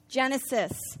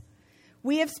Genesis.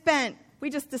 We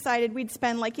just decided we'd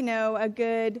spend a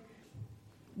good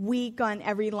week on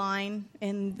every line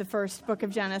in the first book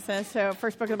of Genesis, so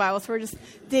first book of the Bible. So we're just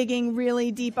digging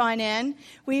really deep on in.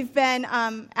 We've been,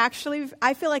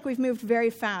 I feel like we've moved very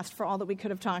fast for all that we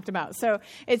could have talked about. So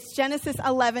it's Genesis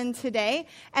 11 today.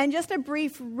 And just a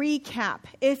brief recap.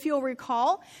 If you'll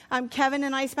recall, Kevin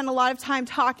and I spent a lot of time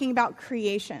talking about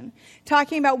creation,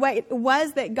 talking about what it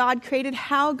was that God created,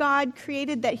 how God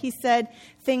created, that he said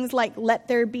things like, let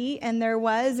there be, and there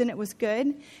was, and it was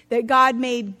good. That God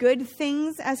made good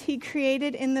things as he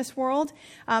created in this world.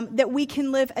 That we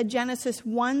can live a Genesis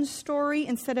 1 story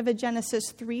instead of a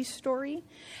Genesis 3 story.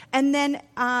 And then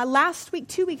last week,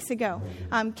 2 weeks ago,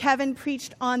 Kevin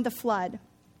preached on the flood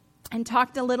and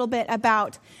talked a little bit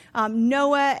about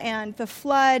Noah and the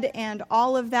flood and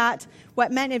all of that.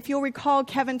 What meant, if you'll recall,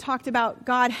 Kevin talked about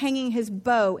God hanging his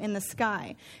bow in the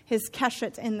sky, his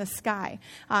keshet in the sky,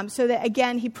 so that,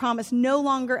 again, he promised no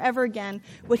longer ever again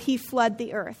would he flood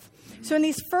the earth. So in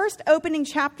these first opening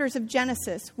chapters of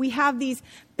Genesis, we have these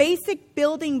basic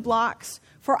building blocks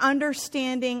for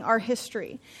understanding our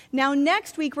history. Now,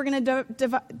 next week, we're going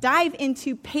to dive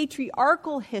into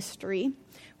patriarchal history,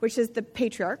 which is the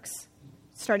patriarchs,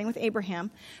 starting with Abraham.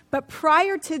 But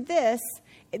prior to this,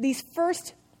 these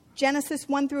first Genesis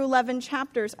 1 through 11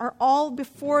 chapters are all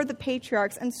before the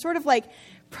patriarchs and sort of like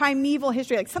primeval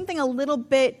history, like something a little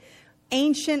bit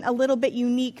ancient, a little bit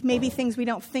unique, maybe things we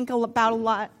don't think about a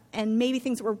lot, and maybe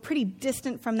things that were pretty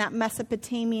distant from that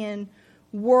Mesopotamian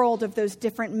world of those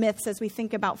different myths as we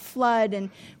think about flood and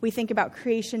we think about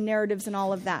creation narratives and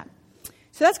all of that.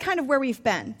 So that's kind of where we've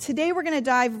been. Today we're going to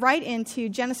dive right into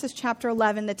Genesis chapter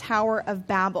 11, the Tower of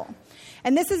Babel.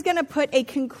 And this is going to put a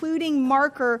concluding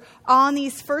marker on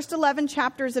these first 11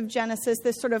 chapters of Genesis,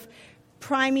 this sort of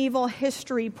primeval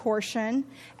history portion.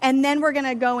 And then we're going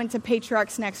to go into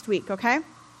patriarchs next week, okay?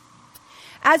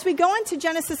 As we go into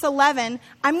Genesis 11,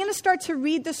 I'm going to start to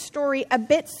read the story a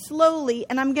bit slowly,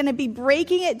 and I'm going to be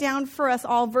breaking it down for us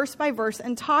all verse by verse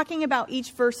and talking about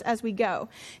each verse as we go.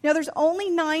 Now, there's only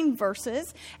 9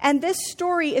 verses, and this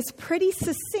story is pretty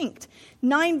succinct.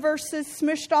 9 verses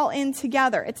smushed all in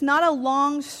together. It's not a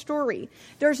long story.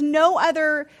 There's no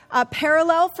other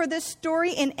parallel for this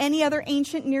story in any other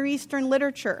ancient Near Eastern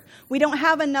literature. We don't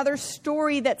have another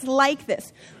story that's like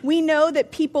this. We know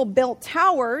that people built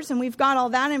towers, and we've got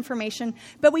all that information,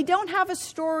 but we don't have a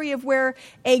story of where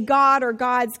a god or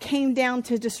gods came down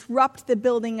to disrupt the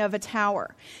building of a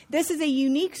tower. This is a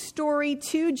unique story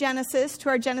to Genesis, to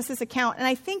our Genesis account, and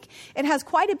I think it has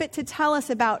quite a bit to tell us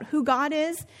about who God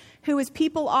is, who his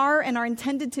people are and are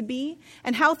intended to be,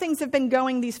 and how things have been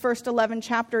going these first 11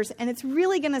 chapters. And it's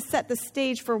really going to set the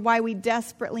stage for why we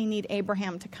desperately need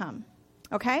Abraham to come.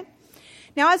 Okay?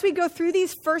 Now, as we go through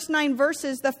these first 9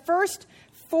 verses, the first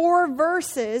 4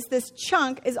 verses, this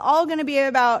chunk, is all going to be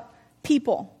about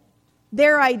people,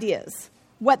 their ideas,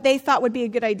 what they thought would be a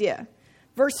good idea.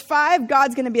 Verse 5,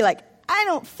 God's going to be like, I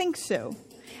don't think so.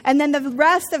 And then the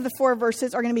rest of the 4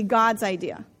 verses are going to be God's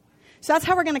idea. So that's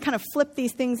how we're going to kind of flip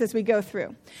these things as we go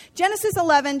through. Genesis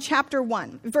 11,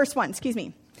 verse 1.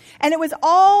 And it was on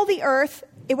all the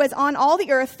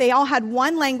earth, they all had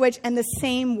one language and the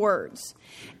same words.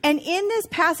 And in this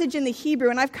passage in the Hebrew,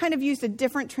 and I've kind of used a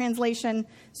different translation,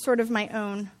 sort of my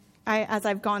own, as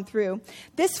I've gone through,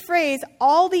 this phrase,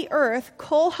 all the earth,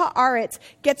 kol haaretz,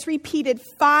 gets repeated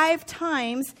 5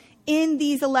 times in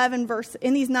these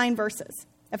 9 verses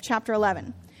of chapter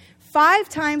 11. 5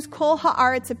 times kol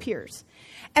haaretz appears.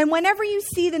 And whenever you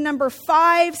see the number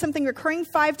 5, something recurring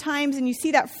 5 times, and you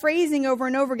see that phrasing over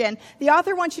and over again, the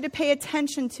author wants you to pay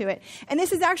attention to it. And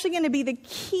this is actually going to be the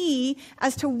key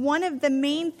as to one of the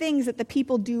main things that the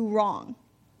people do wrong.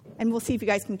 And we'll see if you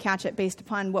guys can catch it based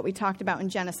upon what we talked about in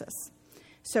Genesis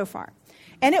so far.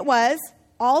 And it was,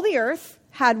 all the earth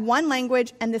had one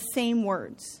language and the same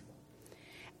words.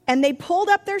 And they pulled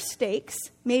up their stakes.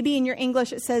 Maybe in your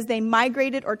English it says they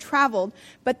migrated or traveled.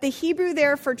 But the Hebrew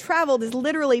there for traveled is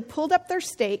literally pulled up their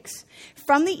stakes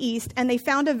from the east, and they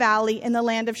found a valley in the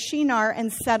land of Shinar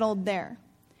and settled there.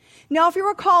 Now, if you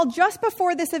recall, just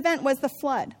before this event was the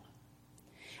flood.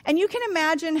 And you can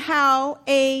imagine how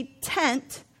a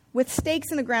tent with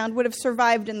stakes in the ground would have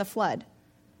survived in the flood.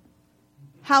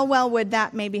 How well would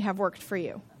that maybe have worked for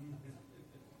you?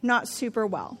 Not super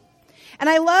well. And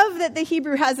I love that the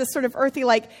Hebrew has this sort of earthy,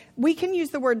 we can use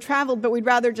the word traveled, but we'd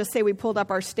rather just say we pulled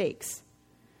up our stakes.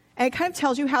 And it kind of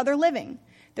tells you how they're living.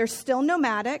 They're still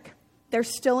nomadic. They're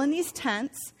still in these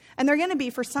tents. And they're going to be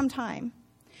for some time.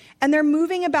 And they're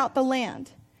moving about the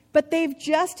land. But they've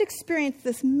just experienced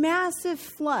this massive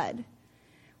flood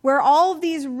where all of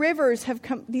these rivers have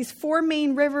come, these 4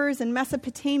 main rivers in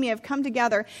Mesopotamia have come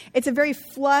together. It's a very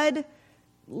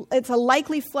it's a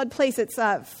likely flood place. It's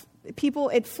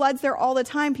it floods there all the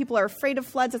time. People are afraid of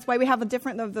floods. That's why we have a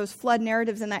different of those flood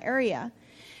narratives in that area.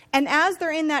 And as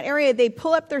they're in that area, they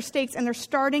pull up their stakes and they're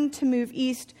starting to move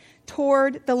east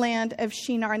toward the land of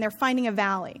Shinar, and they're finding a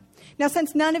valley. Now,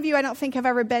 since none of you, I don't think, have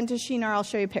ever been to Shinar, I'll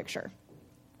show you a picture.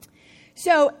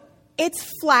 So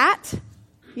it's flat,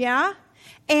 yeah?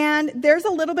 And there's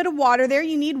a little bit of water there.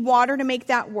 You need water to make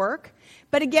that work.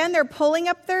 But again, they're pulling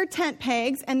up their tent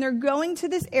pegs, and they're going to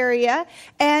this area.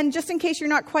 And just in case you're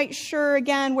not quite sure,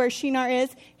 again, where Shinar is,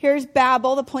 here's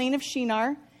Babel, the plain of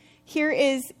Shinar. Here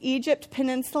is Egypt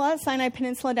Peninsula, Sinai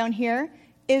Peninsula down here.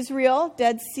 Israel,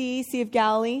 Dead Sea, Sea of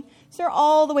Galilee. So they're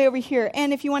all the way over here.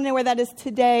 And if you want to know where that is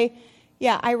today,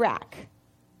 yeah, Iraq.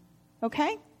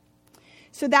 Okay?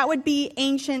 So that would be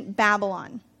ancient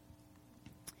Babylon.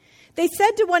 They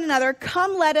said to one another,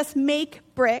 "Come, let us make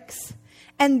bricks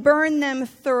and burn them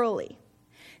thoroughly."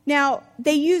 Now,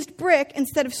 they used brick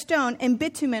instead of stone and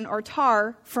bitumen or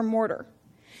tar for mortar.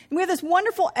 And we have this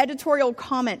wonderful editorial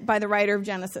comment by the writer of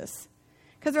Genesis.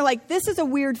 Because they're like, this is a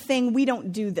weird thing. We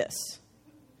don't do this.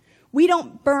 We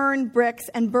don't burn bricks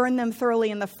and burn them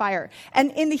thoroughly in the fire.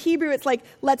 And in the Hebrew, it's like,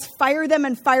 let's fire them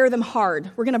and fire them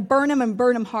hard. We're going to burn them and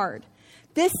burn them hard.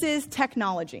 This is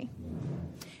technology.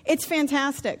 It's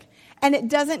fantastic. And it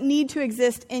doesn't need to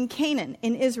exist in Canaan,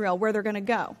 in Israel, where they're going to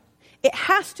go. It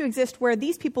has to exist where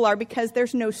these people are because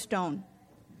there's no stone.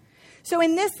 So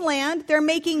in this land, they're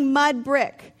making mud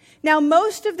brick. Now,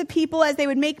 most of the people, as they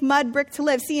would make mud brick to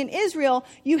live, see, in Israel,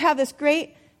 you have this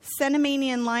great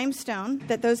Cenomanian limestone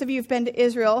that those of you who've been to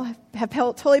Israel have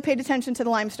totally paid attention to the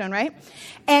limestone, right?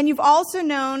 And you've also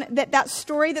known that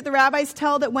story that the rabbis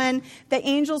tell, that when the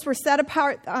angels were set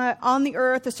apart on the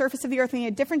earth, the surface of the earth, and they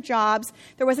had different jobs,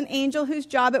 there was an angel whose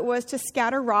job it was to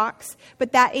scatter rocks,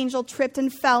 but that angel tripped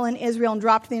and fell in Israel and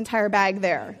dropped the entire bag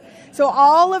there. So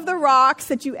all of the rocks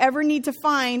that you ever need to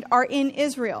find are in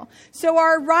Israel. So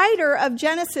our writer of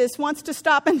Genesis wants to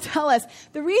stop and tell us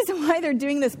the reason why they're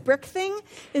doing this brick thing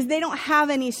is they don't have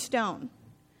any stone.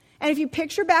 And if you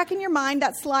picture back in your mind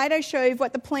that slide I showed you of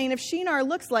what the plain of Shinar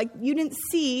looks like, you didn't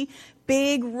see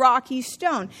big rocky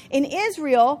stone. In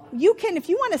Israel, you can, if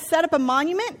you want to set up a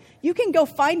monument, you can go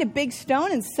find a big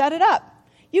stone and set it up.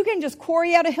 You can just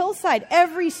quarry out a hillside.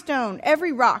 Every stone,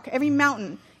 every rock, every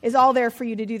mountain is all there for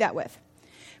you to do that with.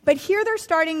 But here they're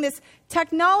starting this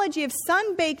technology of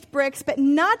sun-baked bricks, but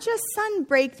not just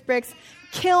sun-baked bricks,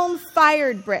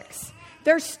 kiln-fired bricks.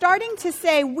 They're starting to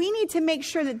say, we need to make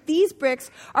sure that these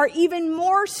bricks are even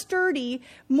more sturdy,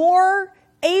 more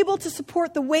able to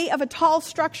support the weight of a tall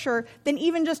structure than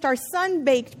even just our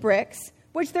sun-baked bricks,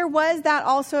 which there was that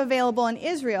also available in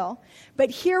Israel. But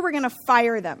here we're going to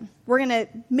fire them. We're going to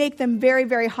make them very,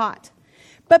 very hot.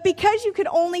 But because you could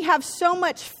only have so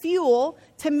much fuel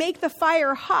to make the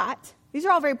fire hot, these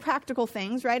are all very practical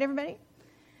things, right, everybody?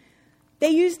 They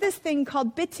use this thing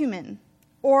called bitumen,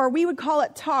 or we would call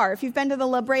it tar. If you've been to the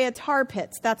La Brea tar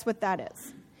pits, that's what that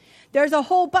is. There's a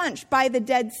whole bunch by the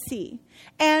Dead Sea.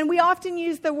 And we often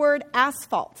use the word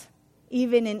asphalt,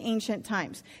 even in ancient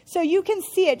times. So you can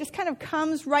see it just kind of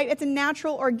comes right. It's a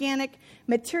natural, organic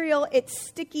material. It's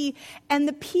sticky. And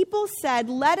the people said,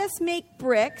 let us make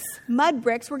bricks, mud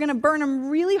bricks. We're going to burn them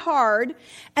really hard.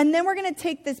 And then we're going to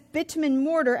take this bitumen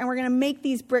mortar and we're going to make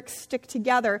these bricks stick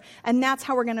together. And that's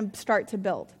how we're going to start to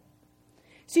build.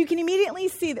 So you can immediately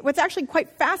see that what's actually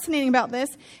quite fascinating about this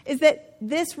is that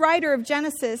this writer of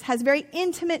Genesis has very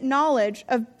intimate knowledge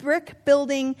of brick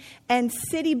building and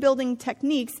city building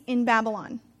techniques in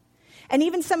Babylon. And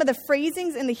even some of the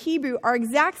phrasings in the Hebrew are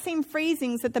exact same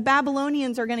phrasings that the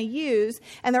Babylonians are going to use,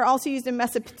 and they're also used in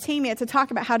Mesopotamia to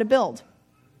talk about how to build.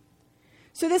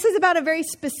 So this is about a very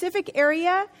specific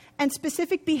area and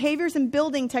specific behaviors and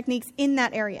building techniques in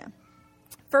that area.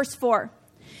 Verse 4.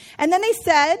 And then they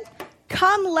said,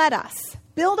 come, let us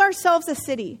build ourselves a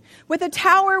city with a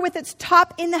tower with its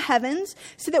top in the heavens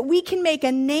so that we can make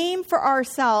a name for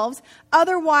ourselves.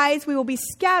 Otherwise, we will be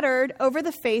scattered over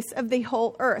the face of the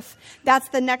whole earth. That's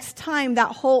the next time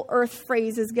that whole earth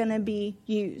phrase is going to be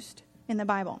used in the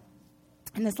Bible,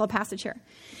 in this little passage here.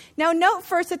 Now, note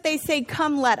first that they say,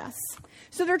 come, let us.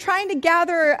 So they're trying to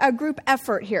gather a group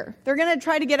effort here. They're going to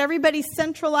try to get everybody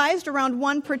centralized around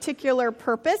one particular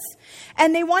purpose.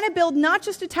 And they want to build not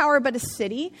just a tower, but a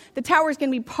city. The tower is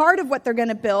going to be part of what they're going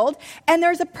to build. And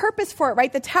there's a purpose for it,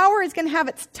 right? The tower is going to have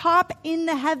its top in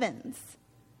the heavens.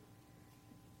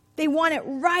 They want it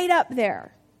right up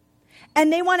there.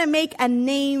 And they want to make a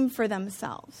name for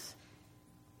themselves.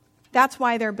 That's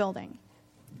why they're building.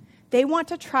 They want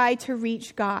to try to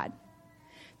reach God.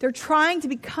 They're trying to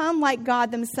become like God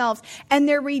themselves, and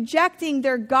they're rejecting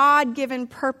their God-given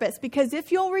purpose. Because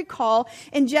if you'll recall,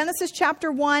 in Genesis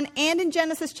chapter 1 and in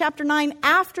Genesis chapter 9,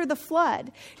 after the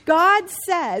flood, God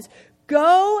says,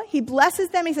 go, he blesses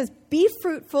them, he says, be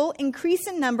fruitful, increase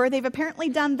in number. They've apparently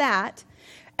done that,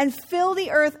 and fill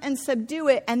the earth and subdue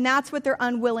it, and that's what they're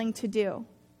unwilling to do.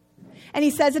 And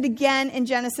he says it again in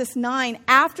Genesis 9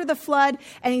 after the flood,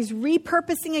 and he's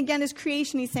repurposing again his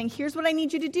creation. He's saying, here's what I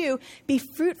need you to do. Be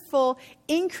fruitful,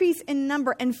 increase in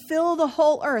number, and fill the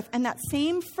whole earth. And that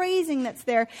same phrasing that's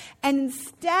there. And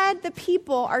instead, the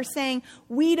people are saying,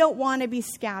 we don't want to be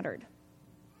scattered.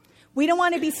 We don't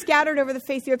want to be scattered over the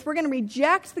face of the earth. We're going to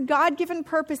reject the God-given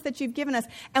purpose that you've given us,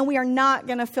 and we are not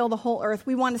going to fill the whole earth.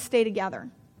 We want to stay together.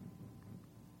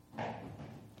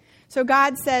 So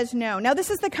God says no. Now, this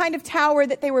is the kind of tower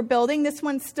that they were building. This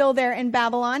one's still there in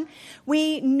Babylon.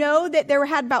 We know that there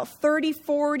had about 30,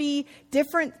 40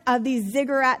 different of these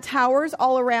ziggurat towers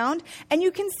all around. And you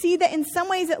can see that in some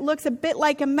ways it looks a bit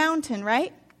like a mountain,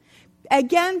 right?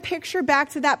 Again, picture back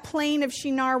to that plain of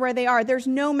Shinar where they are. There's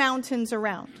no mountains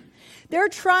around. They're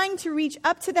trying to reach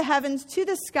up to the heavens, to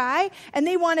the sky, and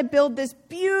they want to build this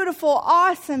beautiful,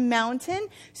 awesome mountain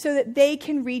so that they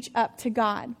can reach up to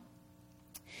God.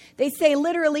 They say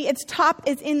literally its top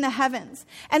is in the heavens.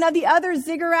 And of the other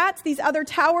ziggurats, these other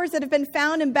towers that have been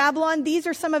found in Babylon, these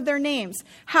are some of their names.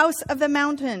 House of the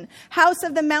mountain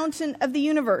of the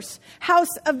universe,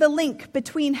 house of the link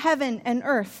between heaven and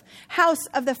earth, house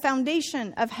of the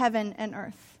foundation of heaven and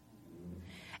earth.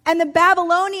 And the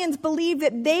Babylonians believed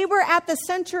that they were at the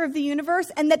center of the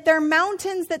universe and that their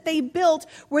mountains that they built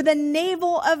were the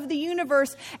navel of the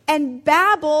universe. And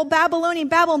Babylonian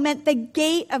Babel meant the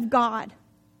gate of God.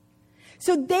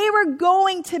 So they were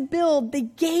going to build the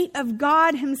gate of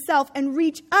God himself and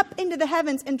reach up into the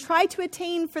heavens and try to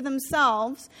attain for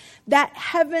themselves that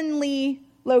heavenly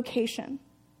location.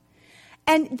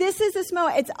 And this is this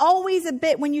moment. It's always a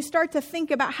bit when you start to think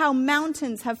about how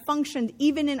mountains have functioned,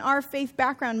 even in our faith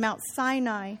background, Mount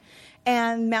Sinai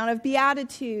and Mount of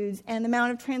Beatitudes and the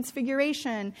Mount of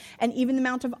Transfiguration and even the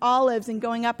Mount of Olives and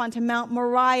going up onto Mount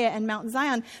Moriah and Mount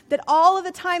Zion, that all of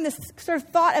the time this sort of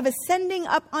thought of ascending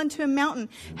up onto a mountain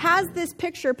has this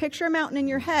picture a mountain in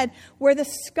your head where the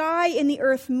sky and the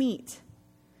earth meet.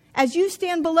 As you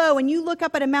stand below and you look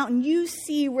up at a mountain, you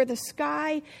see where the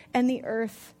sky and the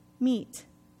earth meet.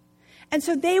 And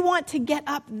so they want to get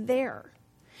up there.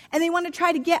 And they want to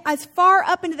try to get as far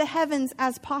up into the heavens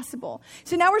as possible.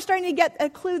 So now we're starting to get a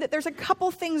clue that there's a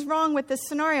couple things wrong with this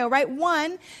scenario, right?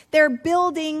 One, they're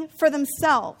building for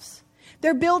themselves.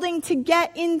 They're building to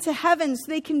get into heaven so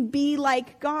they can be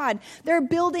like God. They're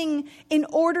building in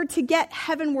order to get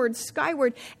heavenward,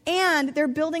 skyward. And they're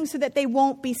building so that they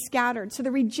won't be scattered. So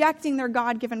they're rejecting their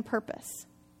God-given purpose.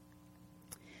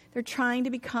 They're trying to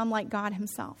become like God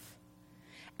himself.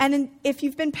 And if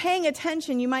you've been paying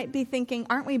attention, you might be thinking,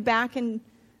 aren't we back in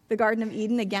the Garden of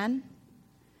Eden again? And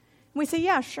we say,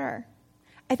 yeah, sure.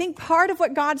 I think part of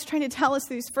what God's trying to tell us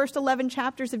through these first 11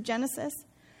 chapters of Genesis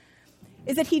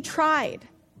is that he tried.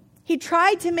 He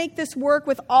tried to make this work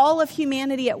with all of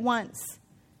humanity at once.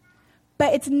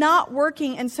 But it's not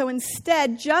working, and so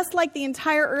instead, just like the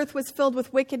entire earth was filled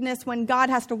with wickedness when God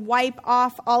has to wipe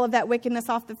off all of that wickedness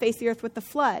off the face of the earth with the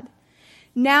flood,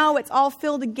 now it's all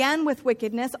filled again with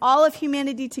wickedness, all of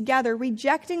humanity together,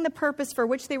 rejecting the purpose for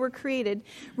which they were created,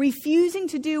 refusing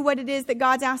to do what it is that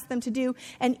God's asked them to do,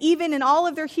 and even in all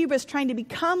of their hubris, trying to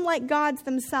become like gods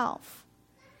themselves.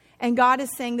 And God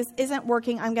is saying, this isn't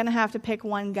working, I'm going to have to pick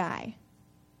one guy.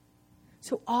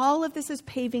 So all of this is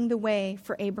paving the way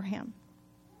for Abraham.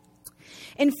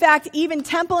 In fact, even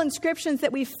temple inscriptions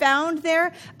that we found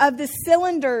there of the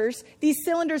cylinders, these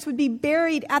cylinders would be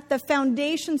buried at the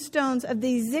foundation stones of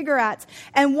these ziggurats.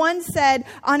 And one said,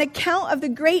 on account of the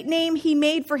great name he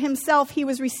made for himself, he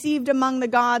was received among the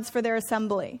gods for their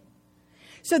assembly.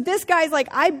 So this guy's like,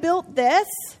 I built this,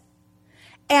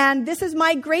 and this is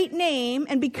my great name,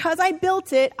 and because I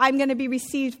built it, I'm going to be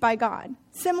received by God.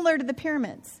 Similar to the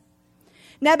pyramids.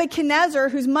 Nebuchadnezzar,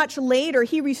 who's much later,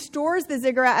 he restores the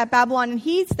ziggurat at Babylon, and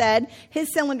he said,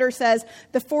 his cylinder says,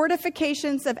 the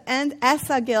fortifications of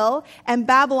Esagil and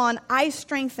Babylon I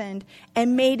strengthened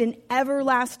and made an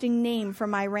everlasting name for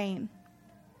my reign.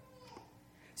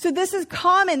 So this is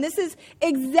common. This is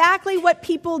exactly what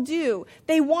people do.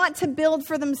 They want to build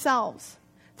for themselves.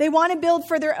 They want to build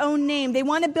for their own name. They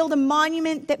want to build a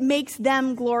monument that makes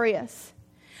them glorious.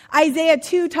 Isaiah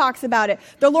 2 talks about it.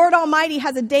 The Lord Almighty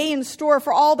has a day in store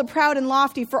for all the proud and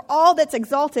lofty, for all that's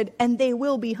exalted, and they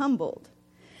will be humbled.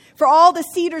 For all the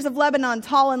cedars of Lebanon,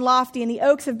 tall and lofty, and the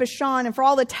oaks of Bashan, and for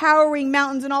all the towering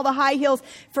mountains and all the high hills,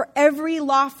 for every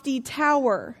lofty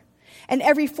tower and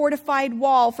every fortified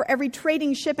wall, for every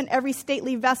trading ship and every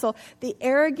stately vessel, the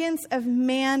arrogance of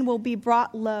man will be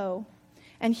brought low,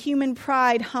 and human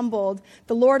pride humbled.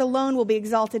 The Lord alone will be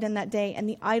exalted in that day, and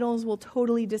the idols will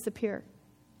totally disappear.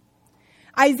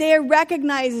 Isaiah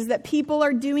recognizes that people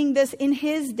are doing this in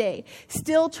his day,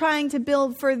 still trying to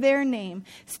build for their name,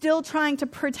 still trying to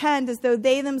pretend as though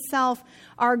they themselves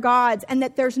are gods, and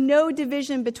that there's no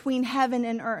division between heaven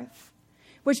and earth,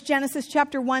 which Genesis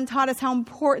chapter 1 taught us how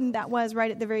important that was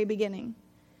right at the very beginning.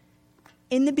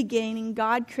 In the beginning,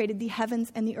 God created the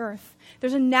heavens and the earth.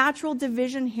 There's a natural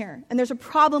division here, and there's a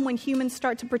problem when humans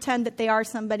start to pretend that they are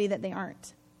somebody that they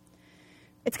aren't.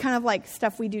 It's kind of like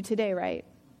stuff we do today, right?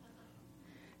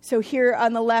 So here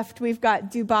on the left, we've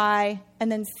got Dubai,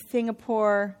 and then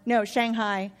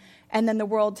Shanghai, and then the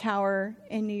World Tower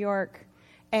in New York,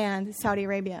 and Saudi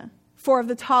Arabia. 4 of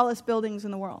the tallest buildings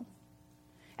in the world.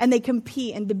 And they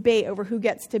compete and debate over who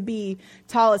gets to be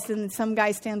tallest, and some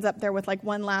guy stands up there with like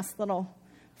one last little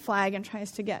flag and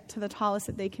tries to get to the tallest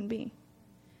that they can be.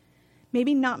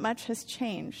 Maybe not much has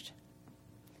changed.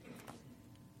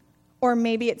 Or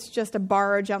maybe it's just a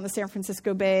barge out in the San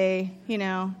Francisco Bay,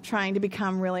 trying to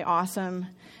become really awesome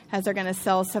as they're going to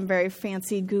sell some very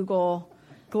fancy Google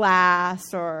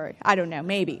Glass, or I don't know,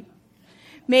 maybe.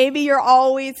 Maybe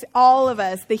all of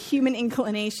us, the human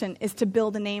inclination is to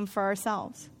build a name for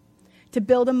ourselves, to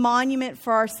build a monument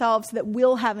for ourselves so that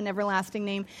we'll have an everlasting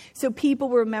name so people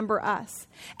will remember us.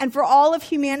 And for all of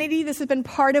humanity, this has been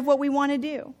part of what we want to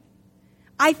do.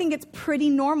 I think it's pretty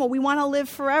normal. We want to live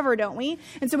forever, don't we?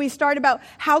 And so we start about,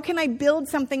 how can I build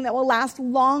something that will last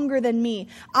longer than me?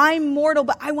 I'm mortal,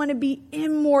 but I want to be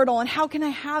immortal. And how can I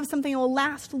have something that will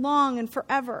last long and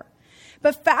forever?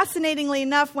 But fascinatingly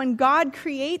enough, when God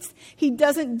creates, he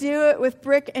doesn't do it with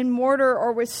brick and mortar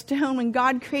or with stone. When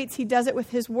God creates, he does it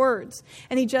with his words.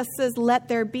 And he just says, let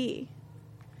there be.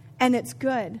 And it's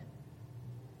good.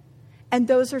 And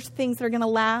those are things that are going to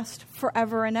last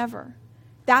forever and ever.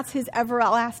 That's his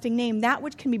everlasting name, that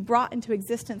which can be brought into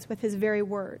existence with his very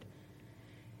word.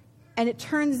 And it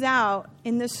turns out,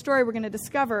 in this story, we're going to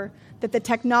discover that the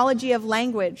technology of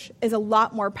language is a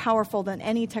lot more powerful than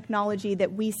any technology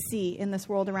that we see in this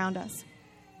world around us.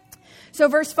 So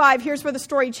verse 5, here's where the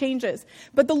story changes.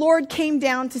 But the Lord came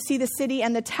down to see the city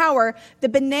and the tower the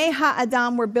Bnei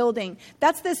HaAdam were building.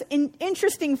 That's this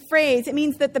interesting phrase. It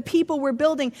means that the people were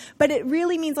building, but it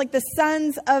really means like the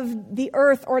sons of the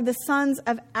earth or the sons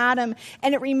of Adam.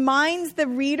 And it reminds the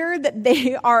reader that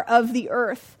they are of the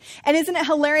earth. And isn't it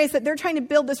hilarious that they're trying to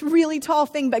build this really tall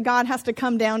thing, but God has to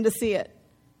come down to see it?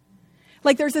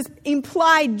 Like there's this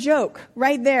implied joke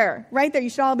right there. You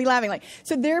should all be laughing.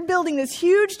 So they're building this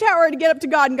huge tower to get up to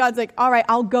God, and God's like, all right,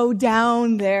 I'll go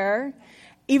down there.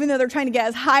 Even though they're trying to get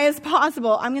as high as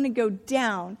possible, I'm going to go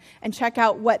down and check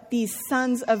out what these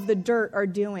sons of the dirt are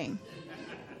doing.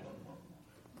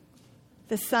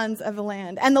 The sons of the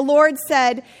land. And the Lord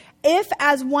said, if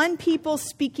as one people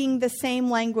speaking the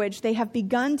same language they have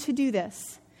begun to do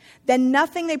this, then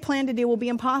nothing they plan to do will be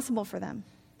impossible for them.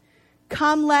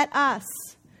 Come, let us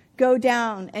go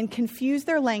down and confuse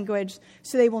their language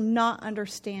so they will not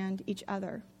understand each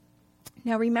other.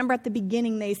 Now remember at the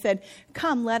beginning they said,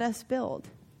 come, let us build.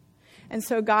 And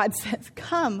so God says,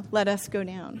 come, let us go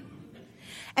down.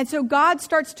 And so God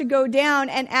starts to go down,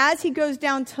 and as he goes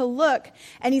down to look,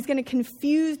 and he's going to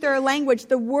confuse their language,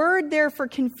 the word there for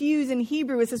confuse in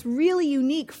Hebrew is this really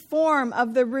unique form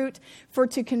of the root for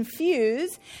to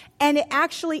confuse, and it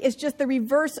actually is just the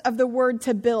reverse of the word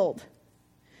to build.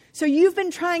 So you've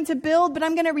been trying to build, but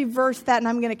I'm going to reverse that and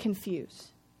I'm going to confuse.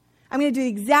 I'm going to do the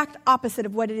exact opposite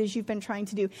of what it is you've been trying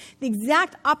to do. The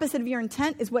exact opposite of your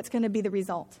intent is what's going to be the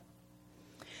result.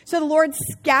 So the Lord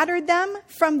scattered them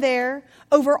from there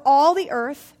over all the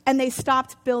earth, and they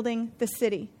stopped building the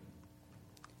city.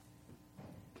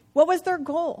 What was their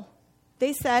goal?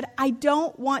 They said, I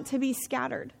don't want to be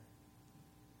scattered.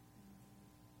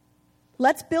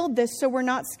 Let's build this so we're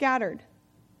not scattered.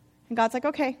 And God's like,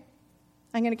 okay.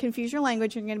 I'm going to confuse your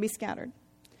language. You're going to be scattered.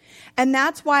 And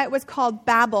that's why it was called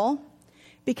Babel,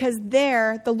 because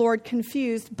there the Lord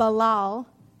confused Balal,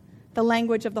 the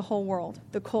language of the whole world,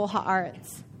 the Kol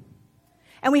Haaretz.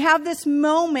 And we have this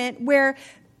moment where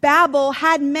Babel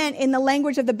had meant, in the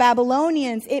language of the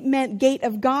Babylonians, it meant gate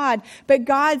of God. But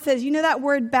God says, you know that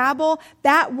word Babel?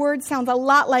 That word sounds a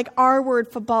lot like our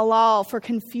word for Balal, for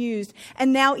confused.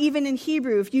 And now even in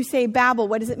Hebrew, if you say Babel,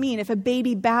 what does it mean? If a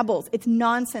baby babbles, it's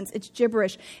nonsense, it's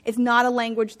gibberish. It's not a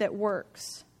language that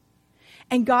works.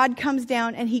 And God comes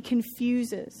down and he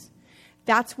confuses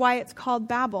That's why it's called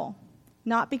Babel.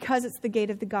 Not because it's the gate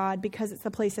of the God, because it's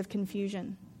the place of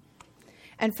confusion.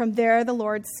 And from there, the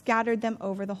Lord scattered them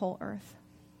over the whole earth.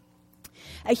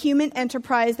 A human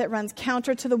enterprise that runs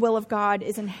counter to the will of God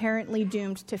is inherently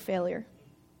doomed to failure.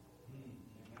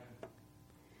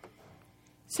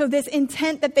 So this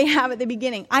intent that they have at the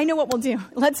beginning, I know what we'll do.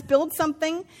 Let's build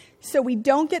something so we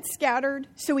don't get scattered,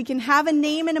 so we can have a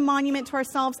name and a monument to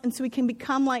ourselves, and so we can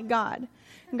become like God.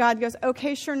 And God goes,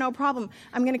 okay, sure, no problem.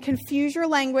 I'm going to confuse your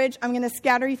language. I'm going to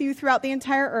scatter you throughout the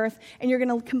entire earth, and you're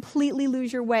going to completely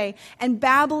lose your way. And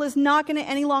Babel is not going to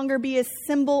any longer be a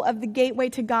symbol of the gateway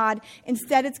to God.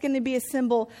 Instead, it's going to be a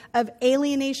symbol of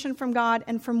alienation from God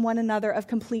and from one another, of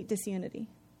complete disunity.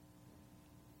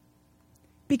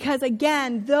 Because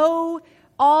again, though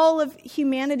all of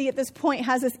humanity at this point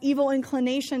has this evil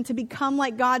inclination to become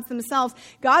like gods themselves,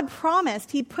 God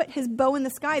promised, he put his bow in the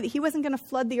sky, that he wasn't going to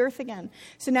flood the earth again.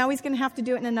 So now he's going to have to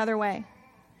do it in another way.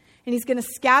 And he's going to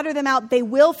scatter them out. They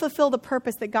will fulfill the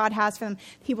purpose that God has for them.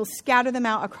 He will scatter them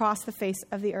out across the face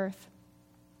of the earth.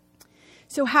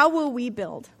 So how will we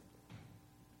build?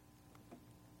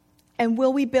 And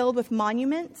will we build with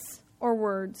monuments or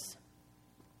words?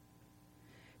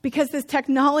 Because this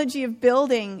technology of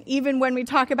building, even when we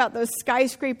talk about those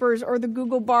skyscrapers or the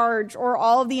Google barge or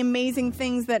all of the amazing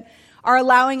things that are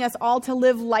allowing us all to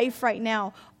live life right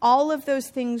now, all of those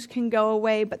things can go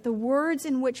away. But the words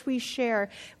in which we share,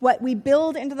 what we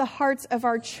build into the hearts of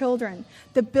our children,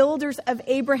 the builders of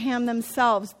Abraham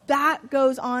themselves, that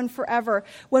goes on forever.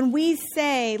 When we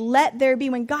say, let there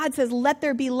be, when God says, let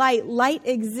there be light, light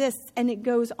exists, and it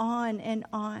goes on and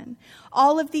on.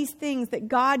 All of these things that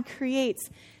God creates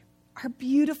are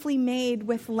beautifully made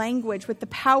with language, with the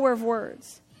power of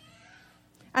words.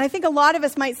 And I think a lot of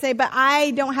us might say, but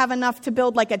I don't have enough to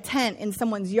build like a tent in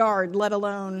someone's yard, let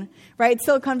alone, right?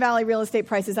 Silicon Valley real estate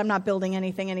prices, I'm not building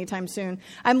anything anytime soon.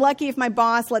 I'm lucky if my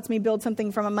boss lets me build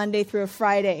something from a Monday through a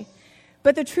Friday.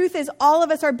 But the truth is, all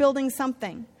of us are building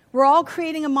something. We're all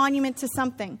creating a monument to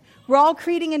something. We're all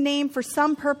creating a name for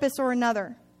some purpose or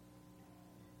another.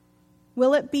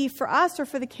 Will it be for us or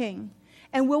for the King?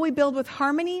 And will we build with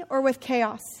harmony or with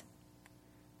chaos?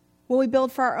 Will we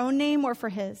build for our own name or for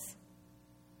his?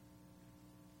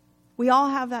 We all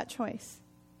have that choice.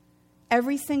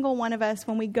 Every single one of us,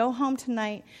 when we go home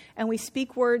tonight and we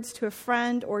speak words to a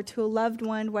friend or to a loved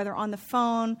one, whether on the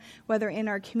phone, whether in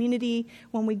our community,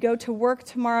 when we go to work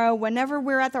tomorrow, whenever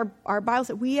we're at our Bibles,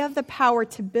 we have the power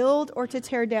to build or to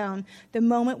tear down the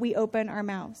moment we open our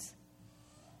mouths.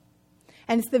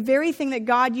 And it's the very thing that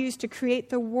God used to create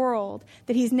the world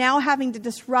that he's now having to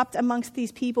disrupt amongst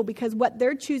these people, because what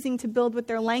they're choosing to build with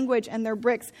their language and their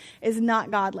bricks is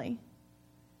not godly.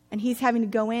 And he's having to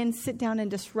go in, sit down,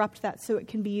 and disrupt that so it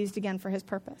can be used again for his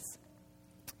purpose.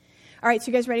 All right, so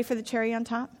you guys ready for the cherry on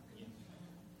top?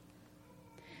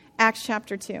 Acts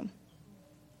chapter 2.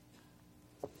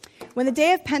 When the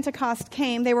day of Pentecost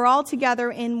came, they were all together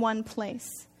in one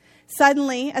place.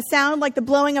 Suddenly, a sound like the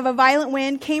blowing of a violent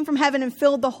wind came from heaven and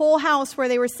filled the whole house where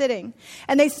they were sitting.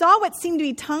 And they saw what seemed to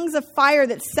be tongues of fire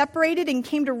that separated and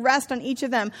came to rest on each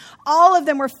of them. All of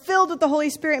them were filled with the Holy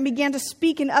Spirit and began to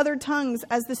speak in other tongues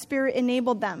as the Spirit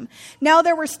enabled them. Now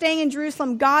there were staying in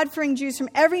Jerusalem God-fearing Jews from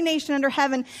every nation under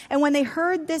heaven. And when they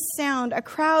heard this sound, a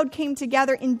crowd came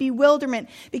together in bewilderment,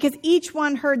 because each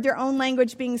one heard their own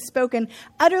language being spoken.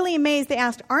 Utterly amazed, they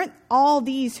asked, "Aren't all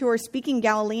these who are speaking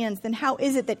Galileans? Then how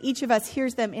is it that each of us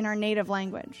hears them in our native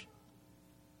language?"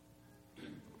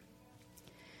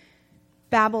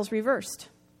 Babel's reversed.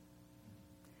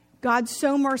 God's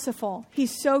so merciful.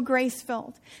 He's so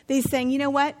grace-filled. He's saying, you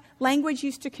know what? Language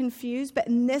used to confuse, but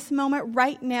in this moment,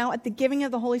 right now, at the giving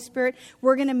of the Holy Spirit,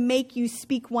 we're going to make you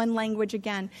speak one language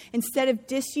again. Instead of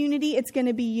disunity, it's going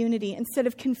to be unity. Instead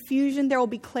of confusion, there will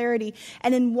be clarity.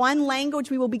 And in one language,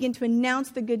 we will begin to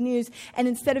announce the good news. And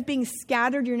instead of being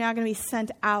scattered, you're now going to be sent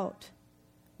out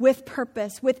with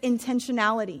purpose, with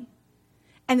intentionality.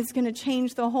 And it's going to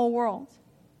change the whole world.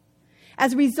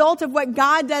 As a result of what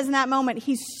God does in that moment,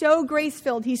 he's so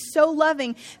grace-filled, he's so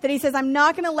loving, that he says, I'm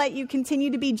not going to let you continue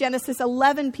to be Genesis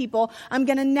 11 people. I'm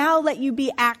going to now let you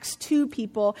be Acts 2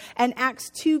 people. And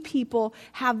Acts 2 people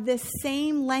have this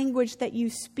same language that you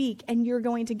speak, and you're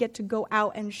going to get to go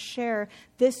out and share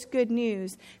this good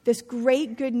news, this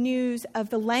great good news of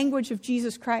the language of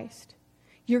Jesus Christ.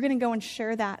 You're going to go and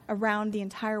share that around the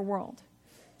entire world,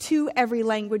 to every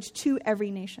language, to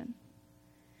every nation.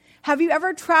 Have you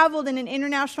ever traveled in an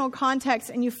international context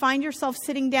and you find yourself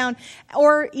sitting down,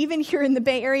 or even here in the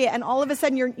Bay Area, and all of a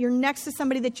sudden you're next to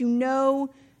somebody that you know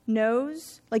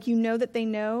knows, like you know that they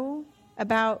know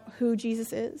about who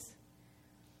Jesus is?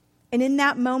 And in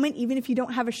that moment, even if you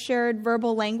don't have a shared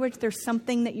verbal language, there's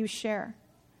something that you share.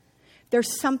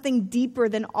 There's something deeper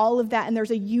than all of that, and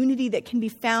there's a unity that can be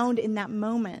found in that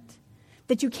moment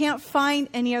that you can't find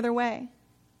any other way.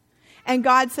 And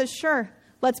God says, sure,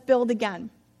 let's build again.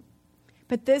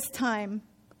 But this time,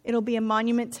 it'll be a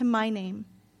monument to my name,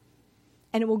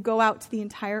 and it will go out to the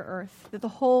entire earth, that the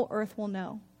whole earth will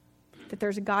know that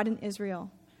there's a God in Israel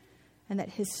and that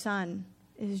his son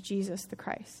is Jesus the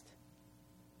Christ.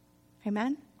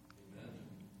 Amen?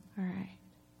 All right.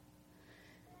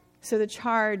 So the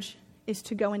charge is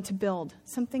to go and to build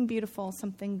something beautiful,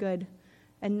 something good,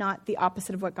 and not the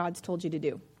opposite of what God's told you to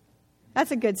do.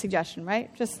 That's a good suggestion,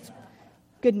 right? Just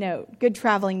good note, good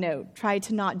traveling note. Try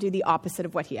to not do the opposite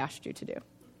of what he asked you to do.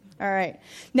 All right.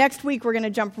 Next week, we're going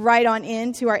to jump right on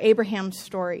into our Abraham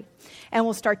story. And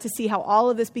we'll start to see how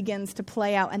all of this begins to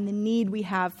play out and the need we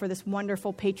have for this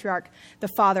wonderful patriarch, the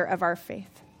father of our faith.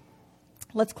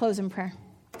 Let's close in prayer.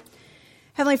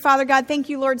 Heavenly Father, God, thank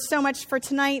you, Lord, so much for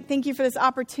tonight. Thank you for this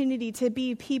opportunity to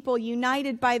be people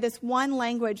united by this one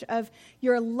language of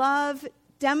your love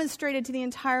demonstrated to the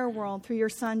entire world through your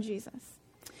son, Jesus.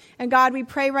 And God, we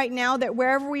pray right now that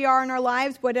wherever we are in our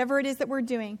lives, whatever it is that we're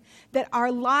doing, that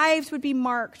our lives would be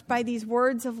marked by these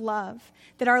words of love,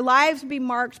 that our lives would be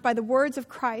marked by the words of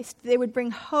Christ. They would bring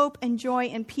hope and joy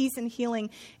and peace and healing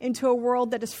into a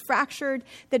world that is fractured,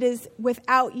 that is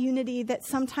without unity, that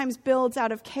sometimes builds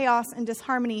out of chaos and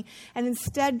disharmony. And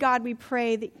instead, God, we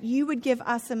pray that you would give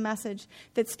us a message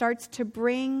that starts to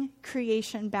bring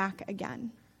creation back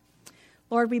again.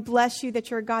 Lord, we bless you that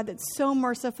you're a God that's so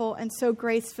merciful and so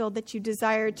grace-filled that you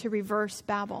desire to reverse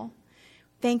Babel.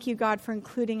 Thank you, God, for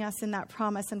including us in that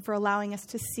promise and for allowing us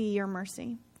to see your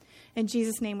mercy. In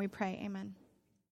Jesus' name we pray, amen.